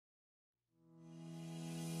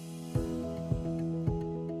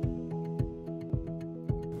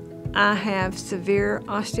I have severe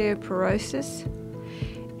osteoporosis,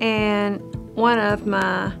 and one of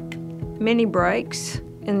my mini breaks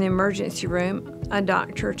in the emergency room, a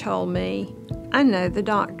doctor told me, "I know the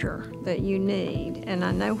doctor that you need, and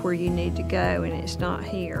I know where you need to go, and it's not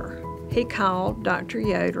here." He called Dr.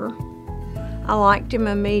 Yoder. I liked him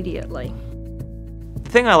immediately. The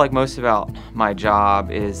thing I like most about my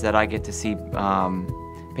job is that I get to see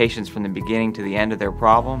patients from the beginning to the end of their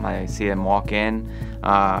problem. I see them walk in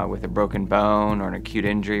with a broken bone or an acute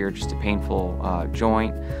injury or just a painful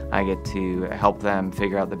joint. I get to help them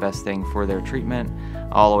figure out the best thing for their treatment,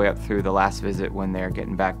 all the way up through the last visit when they're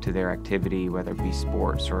getting back to their activity, whether it be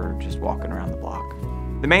sports or just walking around the block.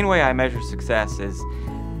 The main way I measure success is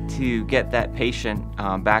to get that patient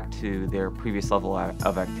back to their previous level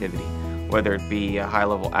of activity, whether it be a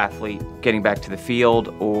high-level athlete getting back to the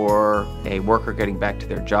field, or a worker getting back to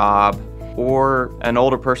their job, or an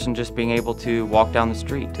older person just being able to walk down the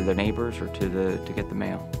street to their neighbors or to get the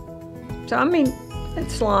mail. So I mean,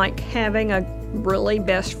 it's like having a really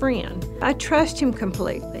best friend. I trust him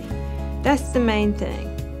completely. That's the main thing.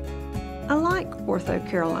 I like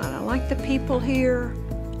OrthoCarolina. I like the people here.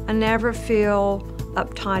 I never feel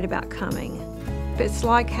uptight about coming. It's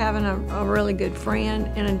like having a really good friend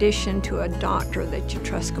in addition to a doctor that you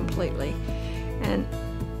trust completely. And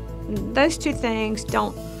those two things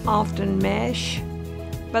don't often mesh,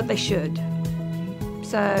 but they should.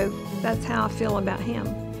 So that's how I feel about him.